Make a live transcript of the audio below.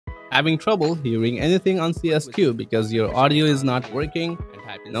Having trouble hearing anything on CS2 because your audio is not working?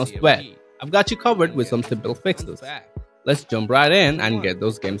 No sweat. I've got you covered with some simple fixes. Let's jump right in and get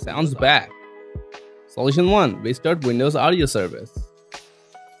those game sounds back. Solution 1. Restart Windows Audio Service.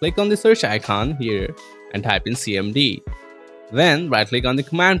 Click on the search icon here and type in CMD. Then right-click on the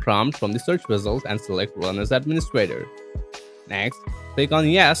command prompt from the search result and select Run as Administrator. Next, click on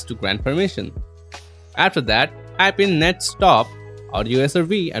Yes to grant permission. After that, type in net stop audio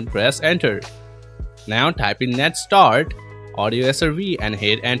SRV and press enter. Now type in net start audio SRV and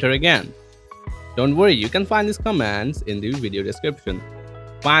hit enter again. Don't worry, you can find these commands in the video description.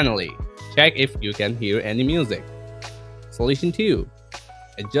 Finally, check if you can hear any music. Solution 2.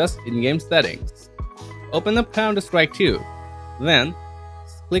 Adjust in-game settings. Open up Counter-Strike 2. Then,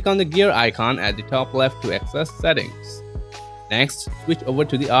 click on the gear icon at the top left to access settings. Next, switch over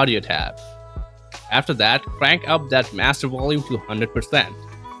to the audio tab. After that, crank up that master volume to 100%.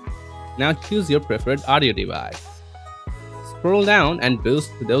 Now choose your preferred audio device. Scroll down and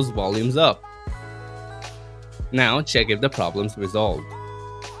boost those volumes up. Now check if the problem's resolved.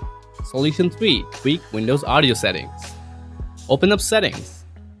 Solution 3. Tweak Windows audio settings. Open up Settings.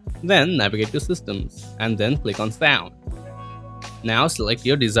 Then navigate to Systems and then click on Sound. Now select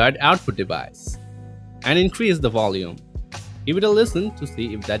your desired output device and increase the volume. Give it a listen to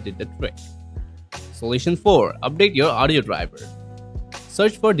see if that did the trick. Solution 4. Update your audio driver.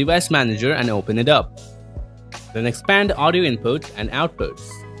 Search for Device Manager and open it up. Then expand audio inputs and outputs.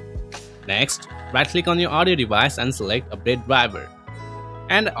 Next, right-click on your audio device and select Update Driver.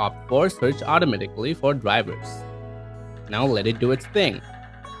 And opt for Search Automatically for drivers. Now let it do its thing.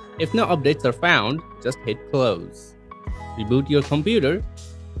 If no updates are found, just hit Close. Reboot your computer.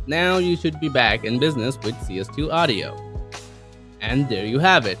 Now you should be back in business with CS2 audio. And there you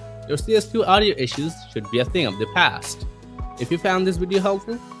have it. Your CS2 audio issues should be a thing of the past. If you found this video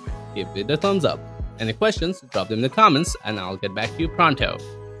helpful, give it a thumbs up. Any questions, drop them in the comments and I'll get back to you pronto.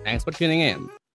 Thanks for tuning in.